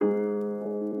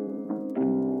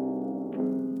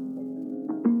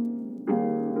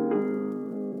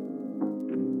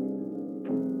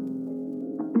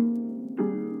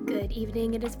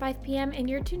evening. It is 5 p.m. and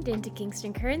you're tuned in to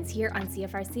Kingston Currents here on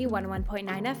CFRC 101.9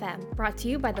 FM. Brought to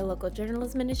you by the Local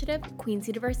Journalism Initiative, Queen's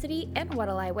University, and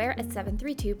What'll I Wear at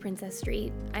 732 Princess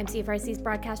Street. I'm CFRC's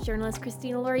broadcast journalist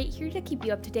Christena Lawrie, here to keep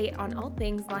you up to date on all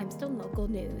things Limestone local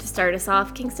news. To start us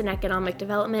off, Kingston Economic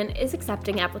Development is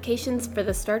accepting applications for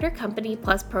the Starter Company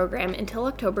Plus program until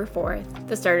October 4th.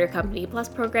 The Starter Company Plus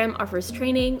program offers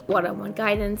training, one-on-one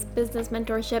guidance, business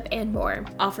mentorship, and more.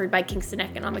 Offered by Kingston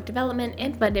Economic Development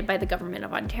and funded by the Government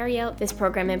of Ontario, this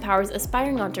program empowers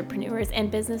aspiring entrepreneurs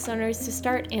and business owners to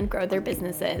start and grow their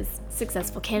businesses.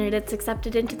 Successful candidates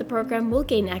accepted into the program will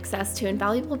gain access to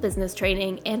invaluable business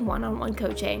training and one-on-one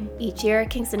coaching. Each year,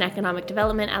 Kingston Economic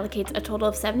Development allocates a total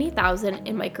of $70,000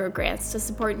 in micro grants to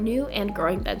support new and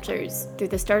growing ventures through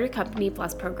the Starter Company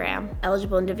Plus program.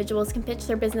 Eligible individuals can pitch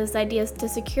their business ideas to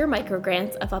secure micro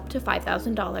grants of up to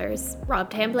 $5,000. Rob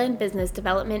Tamblin, Business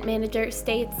Development Manager,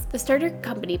 states, "The Starter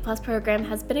Company Plus program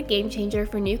has been a game changer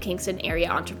for new Kingston area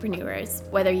entrepreneurs.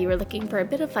 Whether you are looking for a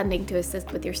bit of funding to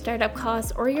assist with your startup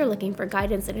costs, or you're looking for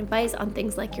guidance and advice on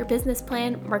things like your business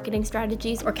plan, marketing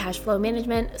strategies, or cash flow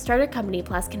management, Starter Company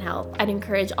Plus can help. I'd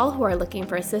encourage all who are looking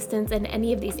for assistance in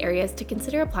any of these areas to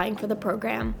consider applying for the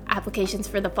program. Applications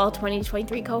for the fall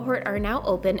 2023 cohort are now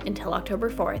open until October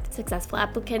 4th. Successful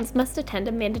applicants must attend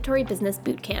a mandatory business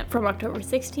boot camp from October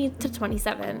 16th to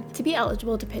 27th to be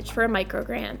eligible to pitch for a micro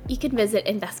grant. You can visit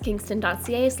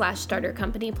investkingston.ca/Starter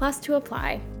Company Plus to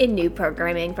apply." In new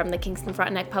programming from the Kingston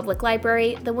Frontenac Public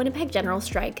Library, the Winnipeg General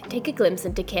Strike, take a glimpse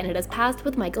into Canada's past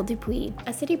with Michael Dupuis,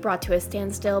 a city brought to a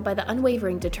standstill by the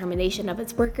unwavering determination of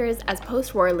its workers as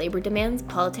post-war labor demands,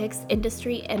 politics,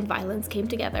 industry, and violence came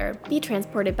together. Be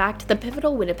transported back to the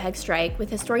pivotal Winnipeg strike with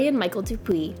historian Michael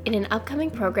Dupuis in an upcoming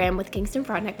program with Kingston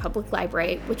Frontenac Public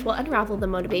Library, which will unravel the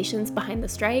motivations behind the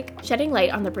strike, shedding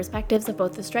light on the perspectives of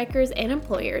both the strikers and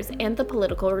employers and the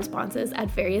political responses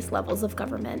at various levels of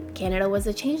government. Canada was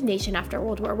a changed nation after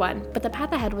World War I, but the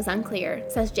path ahead was unclear,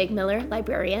 says Jake Miller,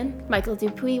 librarian. Michael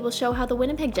Dupuis will show how the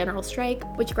Winnipeg General Strike,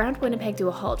 which ground Winnipeg to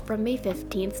a halt from May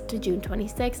 15th to June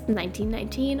 26,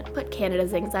 1919, put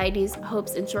Canada's anxieties,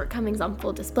 hopes, and shortcomings on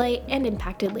full display and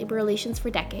impacted labor relations for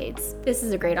decades. This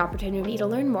is a great opportunity to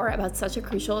learn more about such a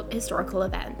crucial historical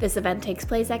event. This event takes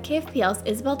place at KFPL's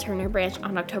Isabel Turner branch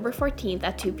on October 14th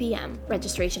at 2 p.m.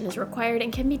 Registration is required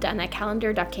and can be done at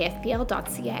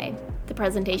calendar.kfpl.ca. The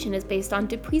presentation is based on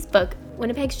Dupuis' book,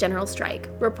 Winnipeg's General Strike,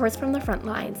 Reports from the Front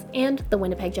Lines, and The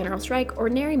Winnipeg General Strike,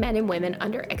 Ordinary Men and Women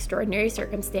Under Extraordinary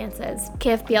Circumstances.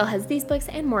 KFPL has these books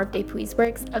and more of Dupuis'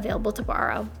 works available to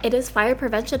borrow. It is Fire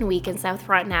Prevention Week in South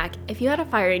Frontenac. If you had a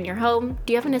fire in your home,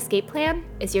 do you have an escape plan?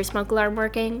 Is your smoke alarm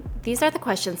working? These are the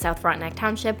questions South Frontenac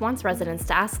Township wants residents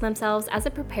to ask themselves as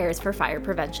it prepares for Fire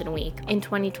Prevention Week. In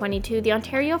 2022, the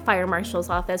Ontario Fire Marshal's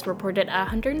Office reported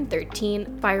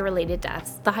 113 fire-related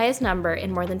deaths, the highest number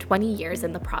in more than 20 years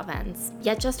in the province.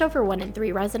 Yet just over 1 in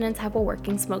 3 residents have a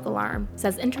working smoke alarm,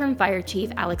 says Interim Fire Chief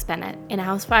Alex Bennett. In a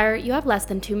house fire, you have less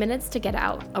than 2 minutes to get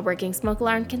out. A working smoke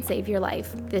alarm can save your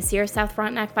life. This year, South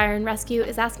Frontenac Fire and Rescue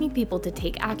is asking people to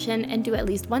take action and do at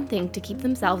least one thing to keep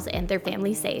themselves and their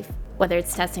families safe. Whether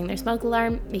it's testing their smoke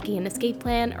alarm, making an escape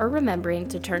plan, or remembering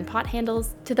to turn pot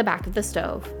handles to the back of the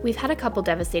stove. We've had a couple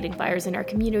devastating fires in our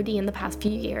community in the past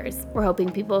few years. We're hoping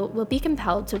people will be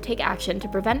compelled to take action to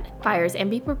prevent fires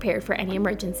and be prepared for any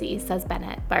emergency, says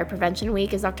Bennett. Fire Prevention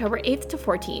Week is October 8th to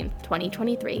 14th,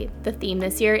 2023. The theme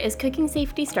this year is Cooking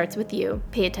Safety Starts With You.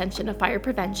 Pay attention to fire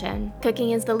prevention.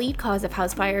 Cooking is the lead cause of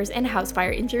house fires and house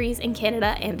fire injuries in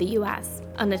Canada and the US.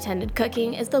 Unattended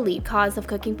cooking is the lead cause of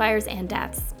cooking fires and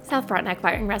deaths. South Frontenac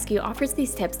Fire and Rescue offers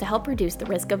these tips to help reduce the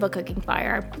risk of a cooking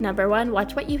fire. Number 1,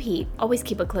 watch what you heat. Always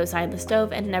keep a close eye on the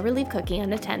stove and never leave cooking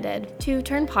unattended. 2,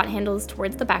 turn pot handles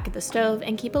towards the back of the stove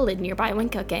and keep a lid nearby when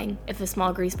cooking. If a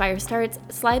small grease fire starts,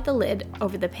 slide the lid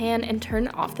over the pan and turn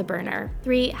off the burner.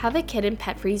 3, have a kid and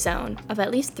pet-free zone of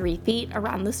at least 3 feet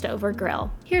around the stove or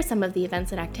grill. Here are some of the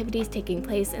events and activities taking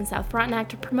place in South Frontenac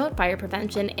to promote fire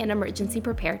prevention and emergency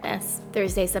preparedness.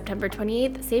 Thursday, September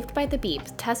 28th, Saved by the Beep,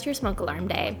 Test Your Smoke Alarm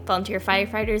Day. Volunteer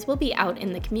firefighters will be out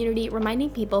in the community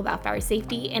reminding people about fire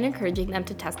safety and encouraging them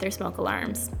to test their smoke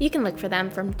alarms. You can look for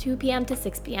them from 2 p.m. to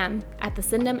 6 p.m. at the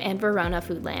Syndham and Verona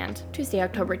Foodland. Tuesday,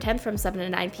 October 10th from 7 to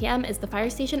 9 p.m. is the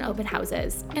fire station open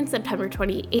houses. And September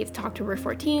 28th to October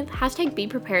 14th, hashtag Be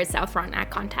Prepared South Frontenac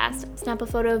contest. Snap a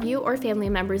photo of you or family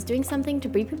members doing something to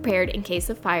be prepared in case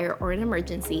of fire or an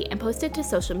emergency and post it to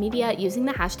social media using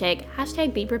the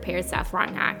hashtag Be Prepared South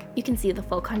Frontenac. You can see the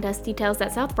full contest details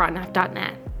at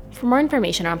southfrontenac.net. For more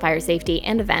information on fire safety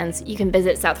and events, you can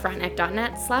visit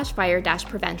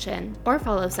southfrontenac.net/fire-prevention or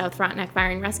follow South Frontenac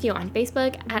Fire and Rescue on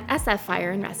Facebook at SF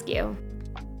Fire and Rescue.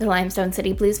 The Limestone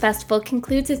City Blues Festival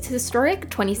concludes its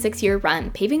historic 26-year run,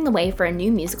 paving the way for a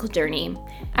new musical journey.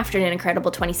 After an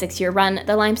incredible 26-year run,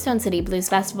 the Limestone City Blues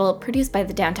Festival, produced by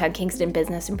the Downtown Kingston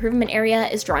Business Improvement Area,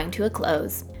 is drawing to a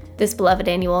close. This beloved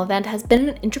annual event has been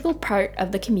an integral part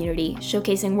of the community,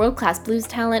 showcasing world-class blues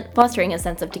talent, fostering a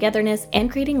sense of togetherness, and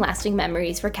creating lasting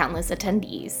memories for countless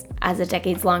attendees. As a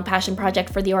decades-long passion project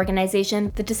for the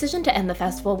organization, the decision to end the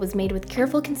festival was made with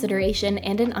careful consideration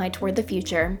and an eye toward the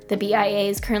future. The BIA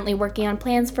is currently working on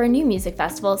plans for a new music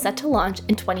festival set to launch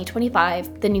in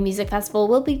 2025. The new music festival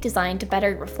will be designed to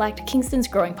better reflect Kingston's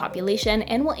growing population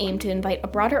and will aim to invite a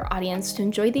broader audience to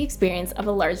enjoy the experience of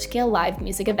a large-scale live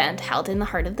music event held in the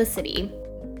heart of the city.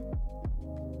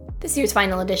 This year's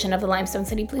final edition of the Limestone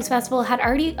City Blues Festival had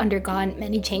already undergone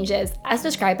many changes, as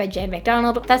described by Jan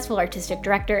McDonald, Festival Artistic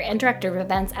Director and Director of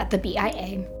Events at the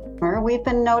BIA. We've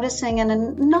been noticing,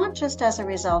 and not just as a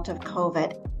result of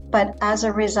COVID, but as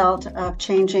a result of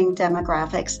changing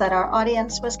demographics, that our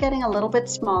audience was getting a little bit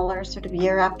smaller sort of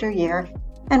year after year.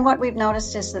 And what we've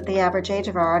noticed is that the average age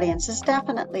of our audience is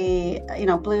definitely,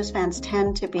 blues fans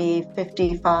tend to be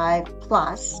 55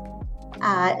 plus.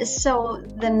 So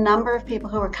the number of people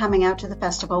who were coming out to the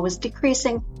festival was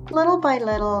decreasing little by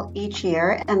little each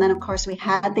year. And then, of course, we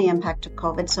had the impact of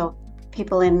COVID. So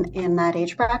people in that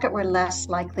age bracket were less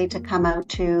likely to come out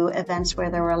to events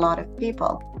where there were a lot of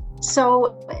people.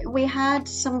 So we had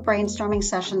some brainstorming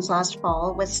sessions last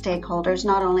fall with stakeholders,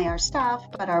 not only our staff,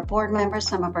 but our board members,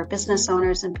 some of our business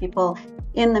owners and people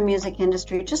in the music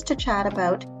industry, just to chat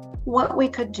about what we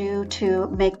could do to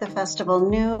make the festival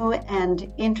new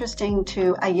and interesting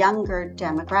to a younger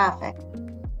demographic.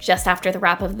 Just after the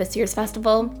wrap of this year's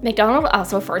festival, McDonald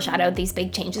also foreshadowed these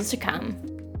big changes to come.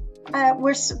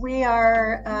 We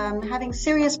are having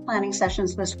serious planning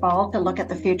sessions this fall to look at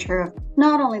the future of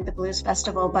not only the Blues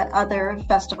Festival, but other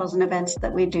festivals and events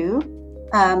that we do.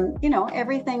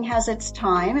 Everything has its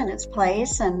time and its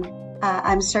place, and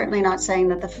I'm certainly not saying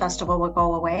that the festival will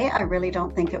go away. I really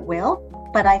don't think it will.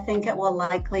 But I think it will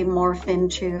likely morph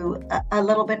into a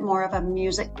little bit more of a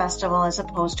music festival as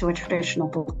opposed to a traditional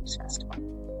blues festival.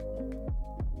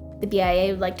 The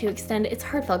BIA would like to extend its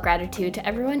heartfelt gratitude to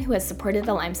everyone who has supported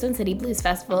the Limestone City Blues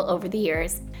Festival over the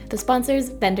years. The sponsors,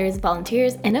 vendors,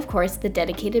 volunteers, and of course, the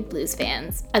dedicated blues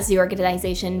fans. As the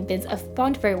organization bids a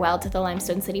fond farewell to the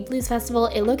Limestone City Blues Festival,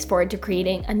 it looks forward to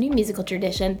creating a new musical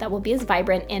tradition that will be as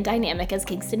vibrant and dynamic as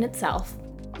Kingston itself.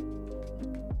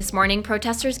 This morning,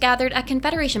 protesters gathered at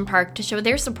Confederation Park to show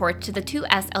their support to the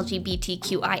 2S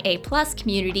LGBTQIA+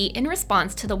 community in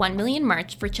response to the 1 Million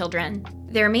March for Children.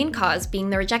 Their main cause being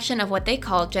the rejection of what they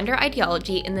call gender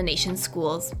ideology in the nation's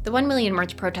schools. The 1 Million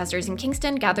March protesters in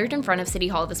Kingston gathered in front of City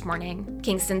Hall this morning.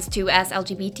 Kingston's 2S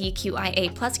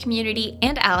LGBTQIA+ community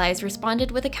and allies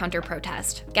responded with a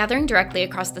counter-protest, gathering directly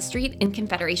across the street in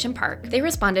Confederation Park. They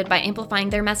responded by amplifying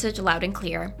their message loud and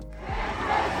clear.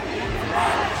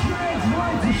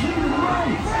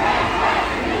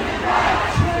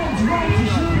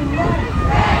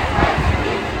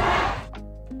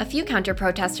 A few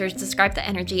counter-protesters described the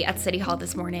energy at City Hall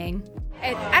this morning.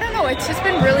 I don't know, it's just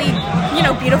been really,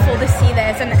 beautiful to see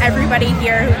this, and everybody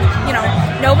here,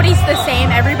 nobody's the same,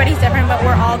 everybody's different, but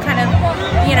we're all kind of,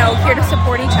 here to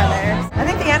support each other. I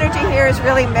think the energy here is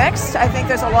really mixed. I think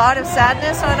there's a lot of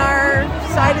sadness on our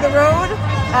side of the road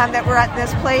that we're at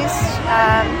this place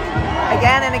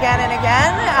again and again and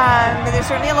again. There's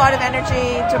certainly a lot of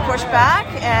energy to push back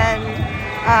and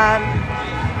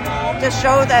to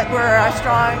show that we're a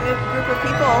strong group of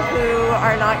people who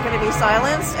are not going to be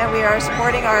silenced, and we are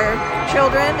supporting our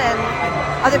children and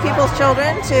other people's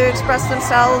children to express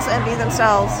themselves and be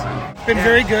themselves. It's been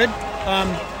very good.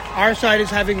 Our side is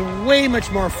having way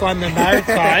much more fun than that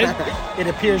side, it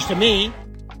appears to me.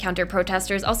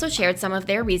 Counter-protesters also shared some of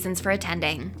their reasons for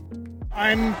attending.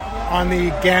 I'm on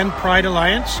the GAN Pride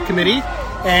Alliance committee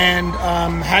and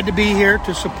had to be here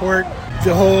to support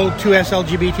the whole 2S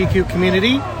LGBTQ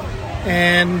community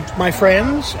and my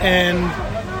friends, and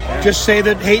just say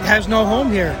that hate has no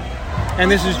home here. And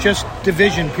this is just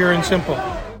division, pure and simple.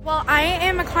 Well, I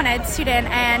am a Con Ed student,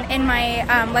 and in my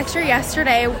lecture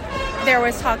yesterday, there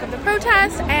was talk of the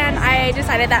protest, and I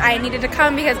decided that I needed to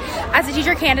come because as a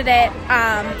teacher candidate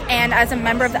and as a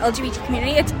member of the LGBT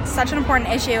community, it's such an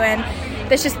important issue, and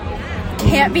this just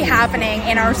can't be happening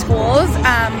in our schools.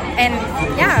 And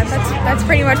yeah, that's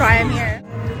pretty much why I'm here.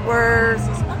 We're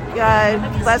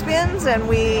lesbians, and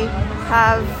we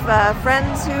have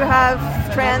friends who have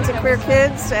trans and queer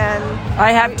kids, and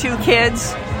I have 2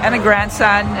 kids and a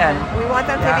grandson, and we want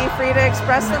them to be free to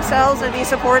express themselves and be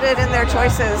supported in their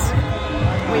choices.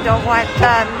 We don't want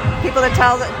people to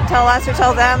tell us or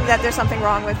tell them that there's something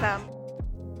wrong with them.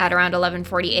 At around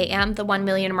 11:40 a.m., the 1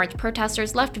 Million March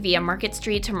protesters left via Market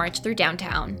Street to march through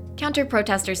downtown.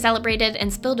 Counter-protesters celebrated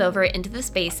and spilled over into the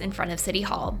space in front of City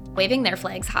Hall, waving their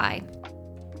flags high.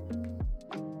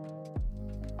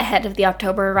 Ahead of the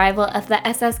October arrival of the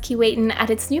SS Keewatin at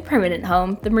its new permanent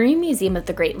home, the Marine Museum of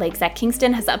the Great Lakes at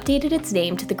Kingston has updated its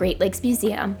name to the Great Lakes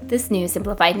Museum. This new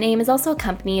simplified name is also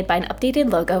accompanied by an updated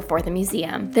logo for the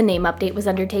museum. The name update was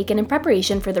undertaken in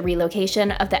preparation for the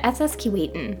relocation of the SS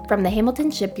Keewatin from the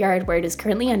Hamilton shipyard, where it is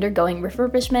currently undergoing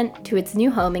refurbishment, to its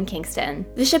new home in Kingston.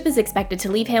 The ship is expected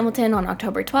to leave Hamilton on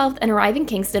October 12th and arrive in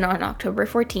Kingston on October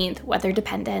 14th, weather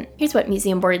dependent. Here's what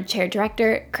Museum Board Chair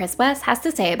Director Chris West has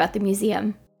to say about the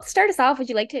museum. Start us off, would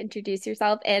you like to introduce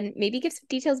yourself and maybe give some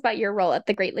details about your role at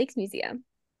the Great Lakes Museum?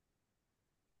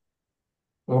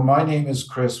 Well, my name is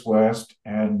Chris West,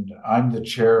 and I'm the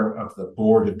chair of the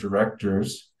board of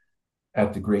directors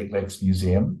at the Great Lakes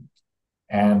Museum.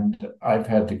 And I've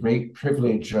had the great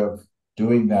privilege of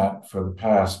doing that for the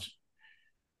past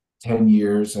 10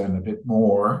 years and a bit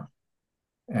more.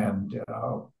 And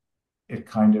it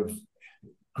kind of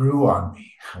grew on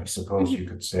me, I suppose you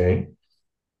could say.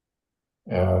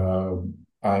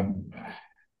 I'm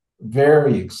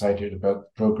very excited about the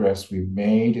progress we've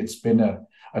made. It's been a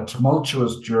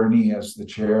tumultuous journey as the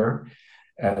chair,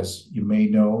 as you may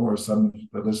know, or some of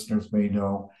the listeners may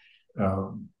know.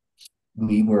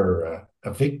 We were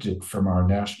evicted from our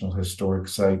National Historic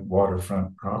Site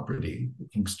waterfront property, the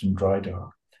Kingston Dry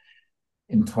Dock,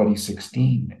 in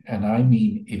 2016. And I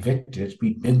mean evicted.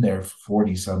 We'd been there for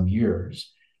 40 some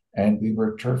years, and we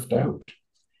were turfed out.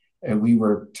 And we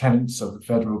were tenants of the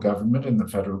federal government, and the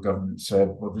federal government said,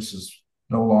 well, this is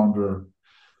no longer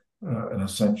an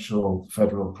essential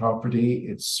federal property.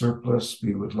 It's surplus.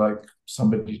 We would like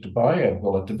somebody to buy it.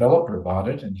 Well, a developer bought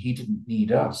it, and he didn't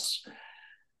need us.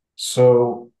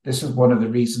 So this is one of the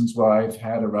reasons why I've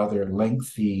had a rather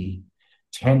lengthy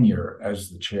tenure as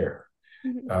the chair.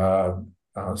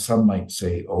 Mm-hmm. Some might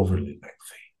say overly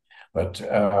lengthy, but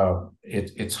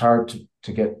it's hard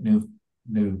to get new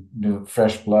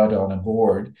fresh blood on a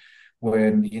board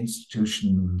when the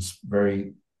institution's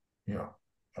very,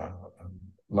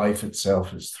 life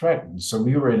itself is threatened. So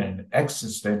we were in an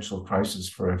existential crisis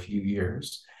for a few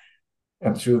years,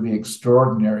 and through the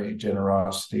extraordinary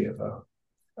generosity of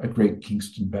a great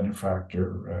Kingston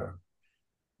benefactor,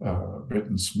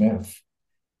 Britton Smith,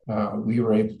 we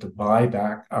were able to buy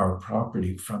back our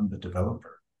property from the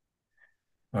developer.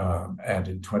 And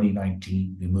in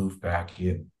 2019, we moved back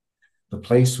in. The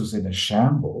place was in a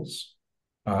shambles.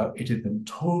 It had been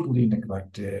totally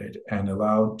neglected and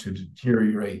allowed to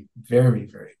deteriorate very,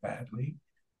 very badly.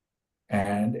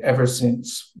 And ever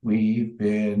since, we've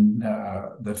been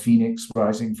the phoenix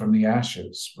rising from the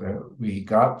ashes. We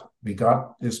got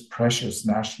this precious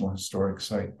National Historic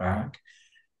Site back,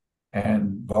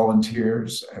 and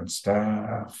volunteers and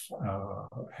staff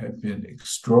have been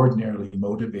extraordinarily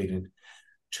motivated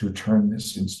to turn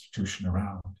this institution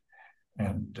around.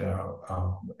 And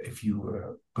if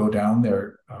you go down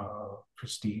there,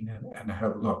 Christine, and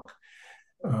have a look,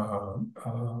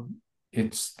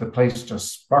 the place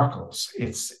just sparkles.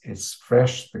 It's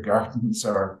fresh. The gardens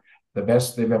are the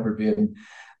best they've ever been.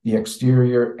 The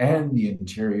exterior and the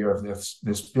interior of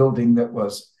this building that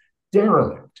was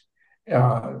derelict.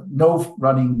 No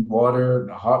running water,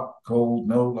 hot, cold,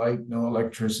 no light, no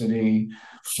electricity,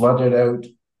 flooded out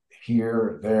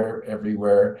here, there,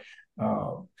 everywhere.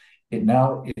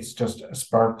 It's just a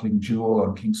sparkling jewel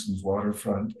on Kingston's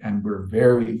waterfront, and we're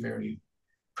very, very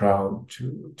proud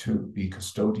to be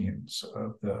custodians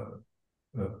of the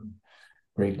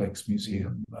Great Lakes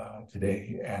Museum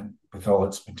today, and with all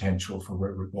its potential for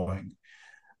where we're going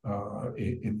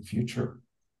in the future.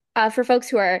 For folks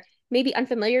who are maybe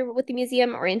unfamiliar with the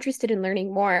museum or interested in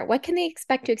learning more, what can they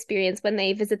expect to experience when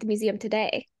they visit the museum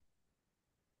today?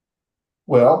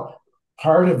 Well,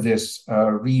 part of this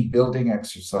rebuilding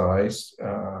exercise,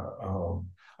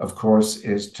 of course,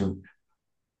 is to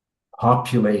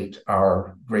populate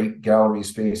our great gallery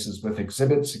spaces with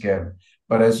exhibits again.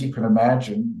 But as you can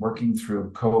imagine, working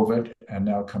through COVID and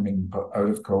now coming out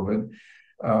of COVID,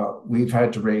 we've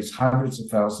had to raise hundreds of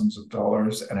thousands of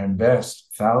dollars and invest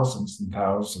thousands and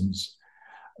thousands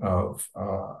of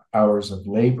hours of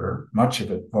labor, much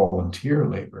of it volunteer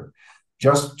labor,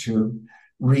 just to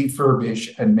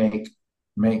refurbish and make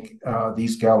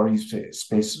these gallery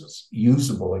spaces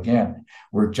usable again.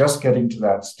 We're just getting to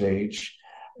that stage.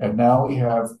 And now we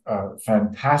have a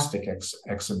fantastic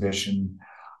exhibition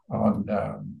on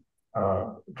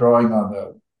drawing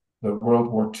on the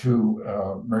World War II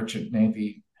Merchant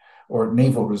Navy or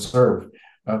Naval Reserve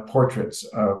portraits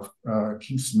of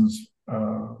Kingston's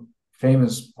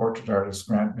famous portrait artist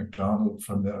Grant MacDonald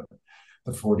from the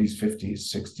 40s,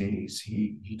 50s, 60s.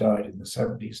 He died in the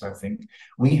 70s, I think.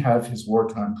 We have his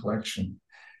wartime collection,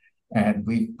 and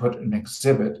we put an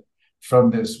exhibit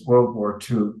from this World War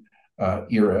II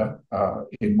era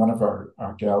in one of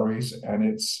our galleries, and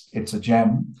it's a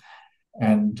gem.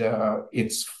 And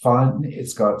it's fun.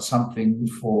 It's got something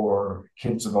for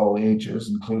kids of all ages,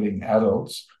 including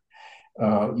adults.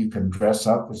 You can dress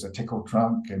up as a tickle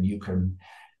trunk, and you can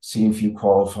see if you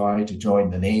qualify to join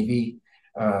the Navy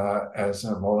as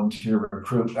a volunteer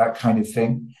recruit, that kind of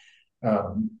thing.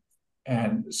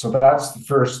 And so that's the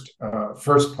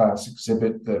first class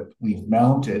exhibit that we've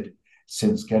mounted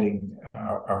since getting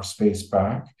our space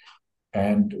back.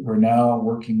 And we're now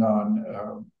working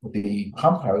on the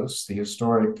pump house, the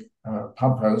historic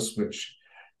pump house, which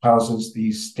houses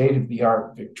the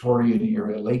state-of-the-art Victorian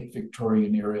era, late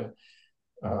Victorian era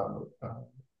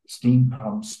steam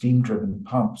pumps, steam-driven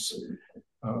pumps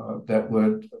that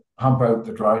would pump out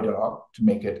the dry dock to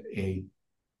make it a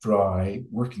dry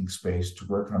working space to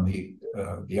work on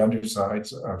the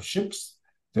undersides of ships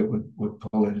that would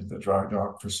pull into the dry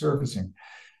dock for servicing.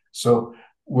 So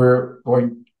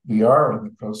we are in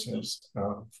the process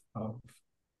of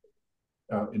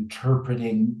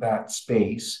interpreting that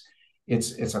space.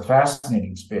 It's a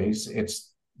fascinating space.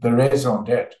 It's the raison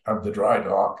d'etre of the dry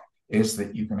dock is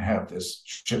that you can have this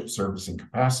ship servicing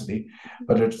capacity,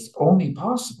 but it's only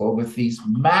possible with these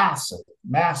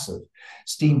massive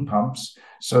steam pumps.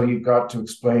 So you've got to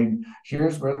explain,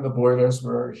 here's where the boilers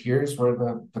were, here's where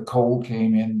the coal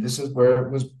came in, this is where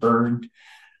it was burned,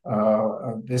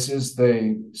 this is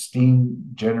the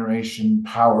steam generation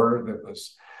power that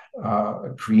was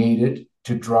created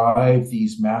to drive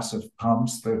these massive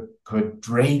pumps that could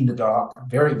drain the dock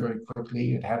very, very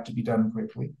quickly. It had to be done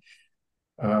quickly.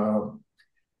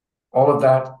 All of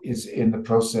that is in the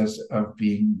process of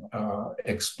being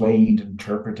explained,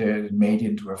 interpreted, and made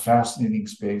into a fascinating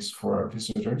space for our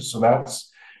visitors. So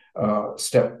that's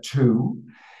step 2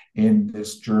 in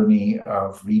this journey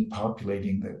of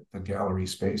repopulating the gallery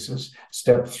spaces.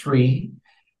 Step 3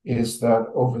 is that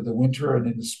over the winter and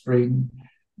in the spring,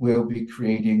 we'll be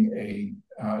creating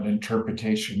an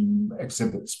interpretation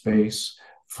exhibit space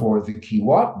for the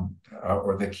Keewatin,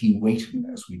 or the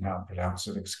Keewatin, as we now pronounce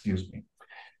it, excuse me.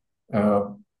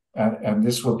 And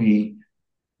this will be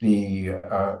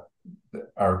our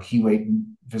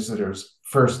Keewatin visitors'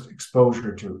 first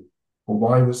exposure to, well,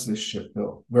 why was this ship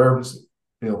built? Where was it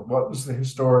built? What was the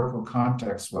historical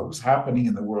context? What was happening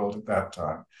in the world at that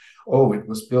time? Oh, it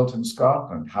was built in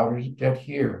Scotland. How did it get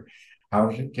here? How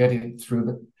did it get in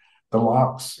through the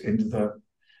locks into the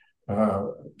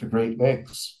Great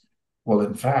Lakes? Well,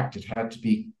 in fact, it had to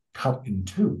be cut in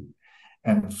 2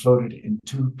 and floated in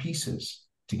 2 pieces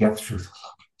to get through the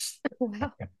locks.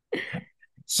 Wow.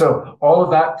 So all of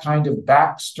that kind of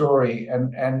backstory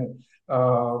and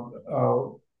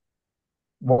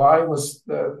why was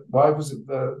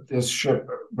this ship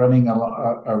running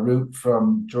a route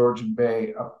from Georgian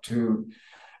Bay up to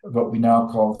what we now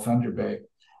call Thunder Bay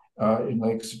in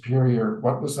Lake Superior?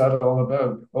 What was that all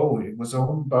about? Oh, it was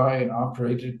owned by and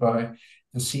operated by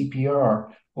the CPR.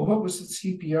 Well, what was the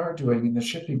CPR doing in the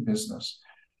shipping business?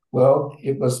 Well,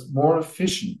 it was more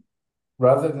efficient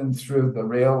rather than through the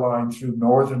rail line through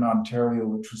Northern Ontario,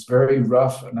 which was very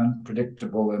rough and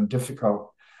unpredictable and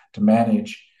difficult to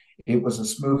manage. It was a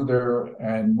smoother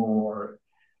and more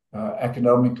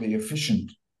economically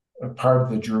efficient part of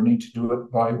the journey to do it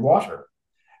by water.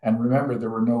 And remember, there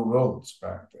were no roads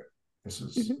back there. This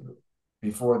is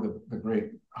before the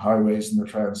great highways and the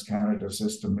Trans-Canada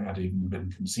system had even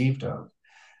been conceived of.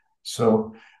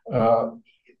 So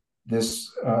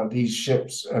these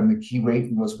ships, and the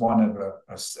Keewatin was one of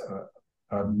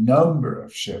a number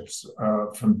of ships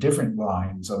from different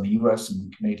lines on the US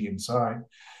and Canadian side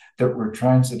that were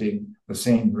transiting the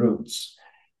same routes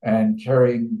and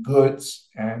carrying goods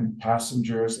and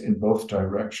passengers in both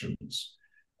directions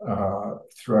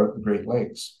throughout the Great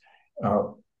Lakes.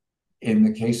 In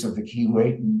the case of the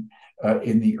Keewatin,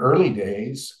 in the early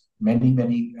days,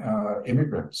 many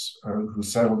immigrants who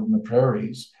settled in the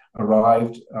prairies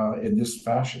arrived in this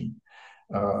fashion.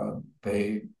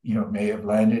 They, may have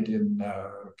landed in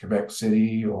Quebec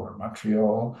City or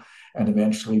Montreal, and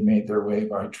eventually made their way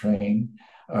by train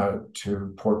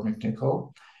to Port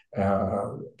McNicoll,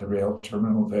 the rail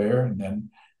terminal there, and then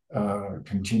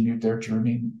continued their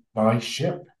journey by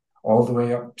ship all the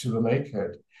way up to the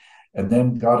lakehead, and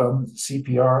then got on the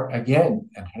CPR again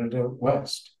and headed out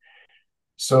west.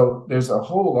 So there's a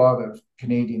whole lot of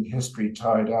Canadian history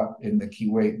tied up in the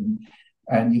Keewatin,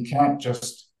 and you can't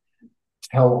just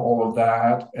tell all of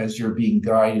that as you're being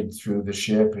guided through the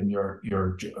ship, and your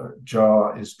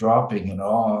jaw is dropping in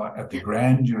awe at the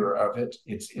grandeur of it.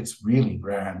 It's really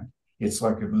grand. It's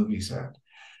like a movie set.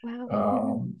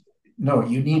 Wow. No,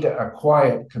 you need a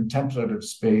quiet, contemplative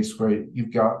space where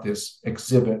you've got this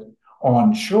exhibit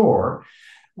on shore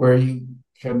where you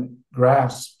can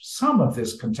grasp some of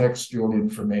this contextual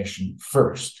information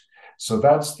first. So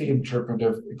that's the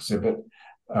interpretive exhibit.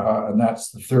 And that's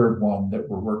the third one that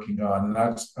we're working on. And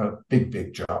that's a big,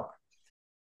 big job.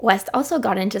 West also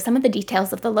got into some of the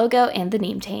details of the logo and the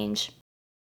name change.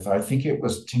 I think it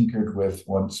was tinkered with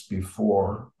once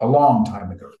before, a long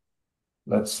time ago.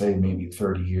 Let's say maybe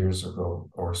 30 years ago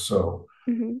or so.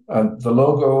 The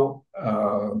logo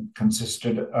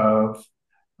consisted of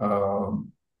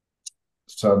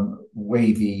some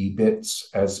wavy bits,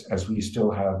 as we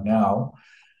still have now,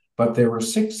 but there were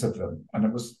 6 of them. And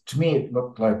it was, to me, it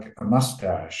looked like a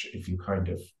mustache if you kind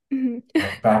of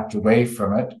backed away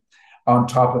from it, on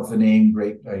top of the name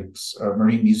Great Lakes,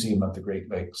 Marine Museum of the Great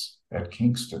Lakes at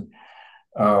Kingston.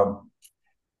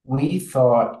 We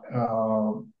thought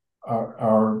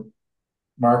our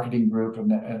marketing group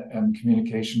and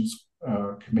communications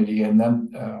committee, and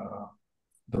then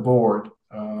the board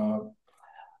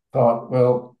thought,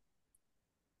 well,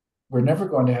 we're never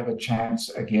going to have a chance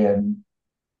again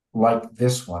like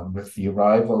this one with the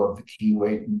arrival of the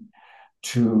Keewatin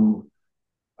to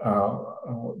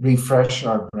refresh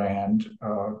our brand,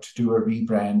 to do a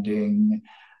rebranding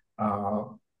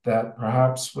that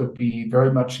perhaps would be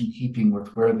very much in keeping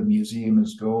with where the museum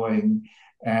is going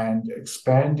and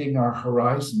expanding our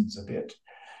horizons a bit.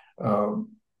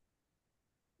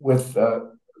 With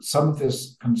some of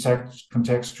this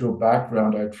contextual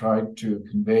background I tried to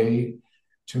convey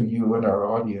to you and our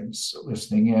audience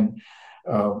listening in,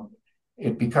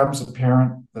 it becomes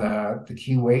apparent that the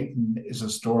Keewatin is a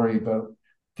story about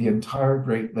the entire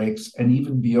Great Lakes and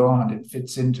even beyond. It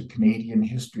fits into Canadian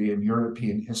history and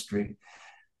European history.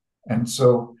 And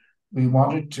so we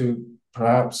wanted to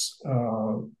perhaps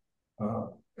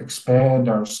expand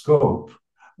our scope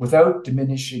without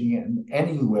diminishing in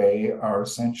any way our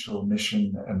essential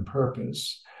mission and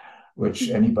purpose, which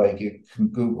anybody can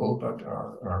Google, but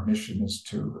our mission is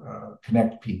to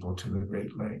connect people to the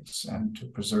Great Lakes and to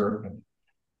preserve and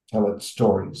tell its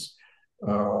stories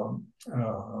from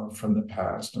the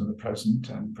past and the present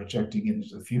and projecting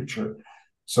into the future.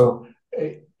 So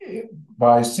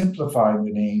by simplifying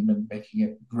the name and making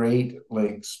it Great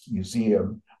Lakes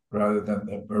Museum rather than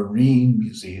the Marine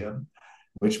Museum,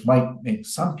 which might make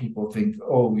some people think,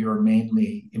 oh, you're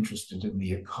mainly interested in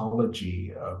the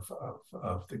ecology of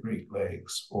the Great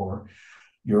Lakes, or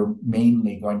you're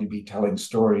mainly going to be telling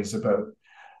stories about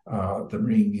the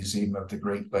Marine Museum of the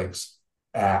Great Lakes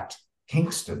at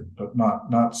Kingston, but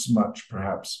not so much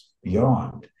perhaps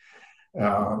beyond.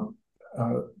 The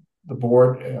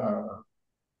board,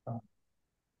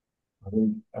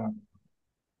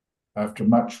 after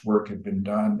much work had been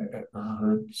done,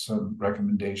 heard some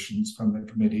recommendations from the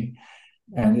committee,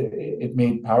 and it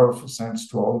made powerful sense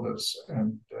to all of us.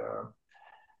 And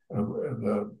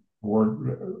the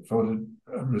board voted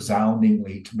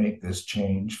resoundingly to make this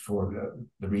change for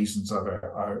the reasons I've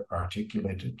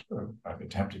articulated, or I've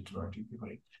attempted to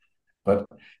articulate. But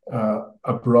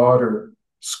a broader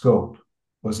scope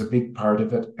was a big part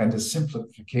of it, and a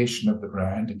simplification of the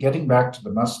brand. And getting back to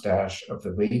the mustache of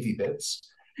the wavy bits,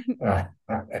 a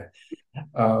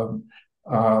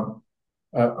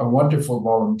wonderful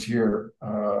volunteer,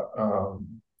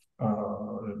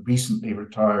 recently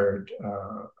retired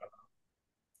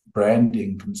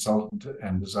branding consultant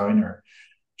and designer,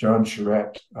 John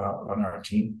Charette, on our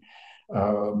team,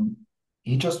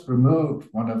 he just removed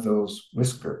one of those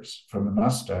whiskers from the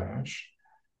mustache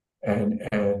and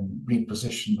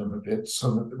repositioned them a bit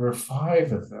so that there were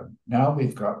 5 of them. Now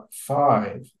we've got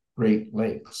 5 Great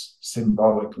Lakes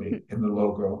symbolically in the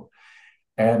logo.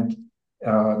 And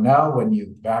now when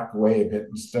you back away a bit,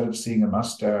 instead of seeing a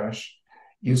mustache,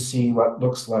 you see what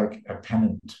looks like a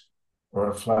pennant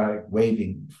or a flag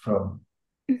waving from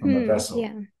a vessel.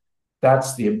 Yeah.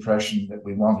 That's the impression that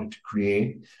we wanted to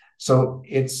create. So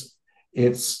it's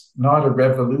not a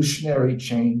revolutionary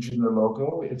change in the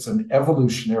logo, it's an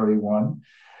evolutionary one,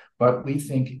 but we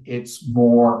think it's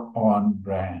more on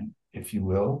brand, if you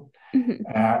will,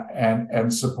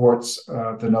 and supports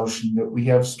the notion that we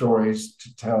have stories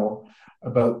to tell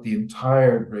about the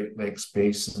entire Great Lakes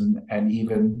Basin and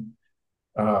even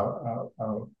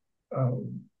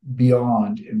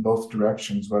beyond in both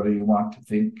directions, whether you want to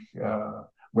think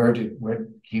where did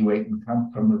Keewatin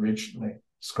come from originally?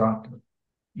 Scotland,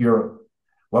 Europe.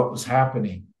 What was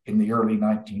happening in the early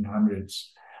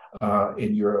 1900s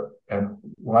in Europe. And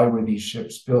why were these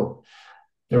ships built?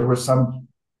 There were some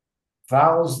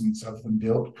thousands of them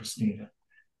built, Christena,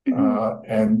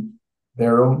 and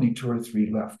there are only 2 or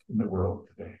 3 left in the world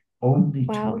today. Only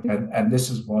Wow. 2, and this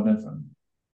is one of them.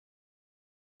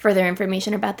 Further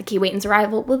information about the Keewatin's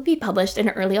arrival will be published in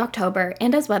early October,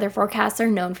 and as weather forecasts are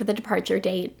known for the departure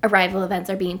date, arrival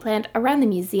events are being planned around the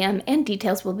museum and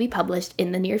details will be published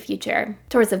in the near future.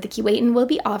 Tours of the Keewatin will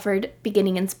be offered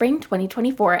beginning in spring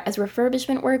 2024 as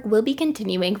refurbishment work will be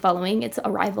continuing following its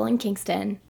arrival in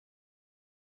Kingston.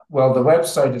 Well, the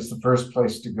website is the first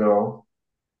place to go.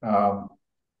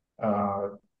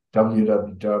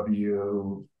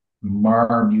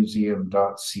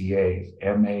 www.marmuseum.ca,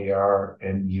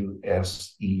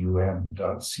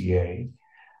 marnuseum.ca.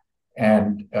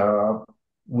 And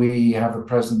we have a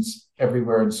presence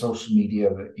everywhere in social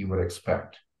media that you would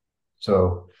expect.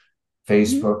 So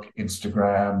Facebook,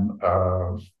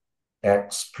 Instagram,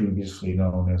 X, previously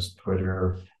known as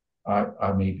Twitter.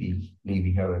 I may be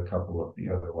leaving out a couple of the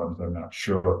other ones, I'm not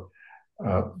sure.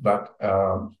 But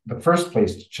the first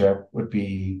place to check would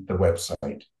be the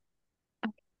website.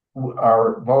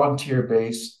 Our volunteer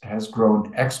base has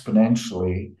grown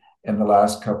exponentially in the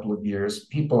last couple of years.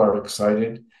 People are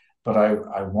excited, but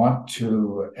I want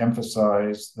to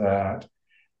emphasize that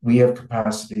we have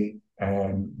capacity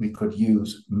and we could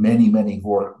use many, many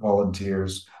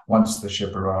volunteers once the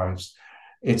ship arrives.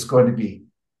 It's going to be,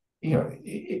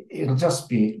 it'll just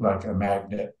be like a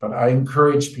magnet. But I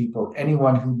encourage people,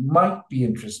 anyone who might be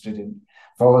interested in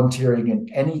volunteering in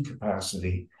any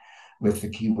capacity with the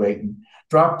Keewatin,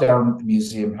 drop down at the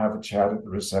museum, have a chat at the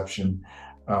reception,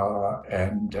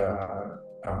 and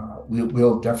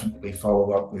we'll definitely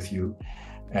follow up with you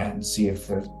and see if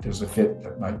there's a fit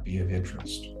that might be of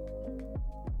interest.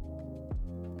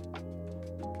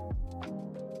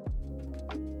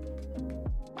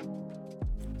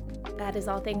 That is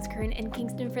all things current in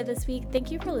Kingston for this week.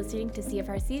 Thank you for listening to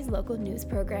CFRC's local news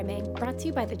programming, brought to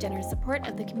you by the generous support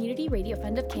of the Community Radio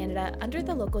Fund of Canada under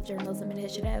the Local Journalism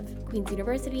Initiative, Queen's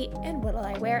University, and What'll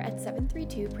I Wear at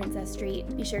 732 Princess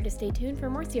Street. Be sure to stay tuned for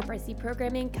more CFRC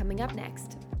programming coming up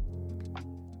next.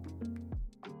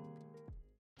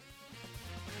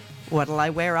 What'll I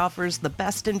Wear offers the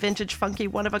best in vintage, funky,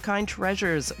 one-of-a-kind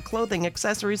treasures, clothing,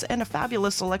 accessories, and a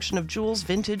fabulous selection of jewels,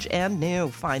 vintage and new.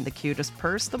 Find the cutest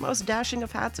purse, the most dashing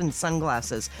of hats and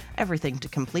sunglasses, everything to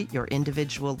complete your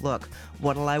individual look.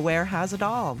 What'll I Wear has it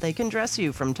all. They can dress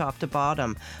you from top to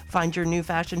bottom. Find your new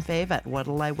fashion fave at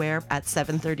What'll I Wear at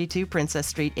 732 Princess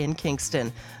Street in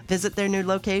Kingston. Visit their new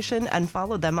location and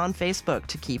follow them on Facebook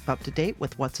to keep up to date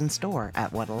with what's in store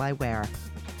at What'll I Wear.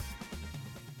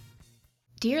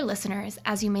 Dear listeners,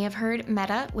 as you may have heard,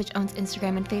 Meta, which owns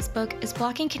Instagram and Facebook, is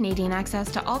blocking Canadian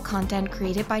access to all content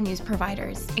created by news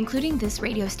providers, including this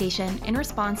radio station, in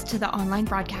response to the Online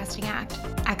Broadcasting Act.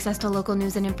 Access to local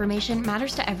news and information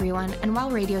matters to everyone, and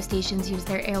while radio stations use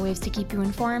their airwaves to keep you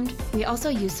informed, we also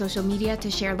use social media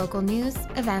to share local news,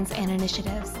 events, and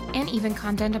initiatives, and even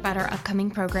content about our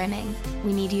upcoming programming.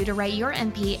 We need you to write your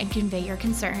MP and convey your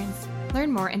concerns.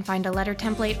 Learn more and find a letter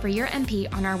template for your MP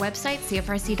on our website,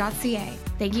 cfrc.ca.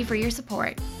 Thank you for your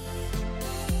support.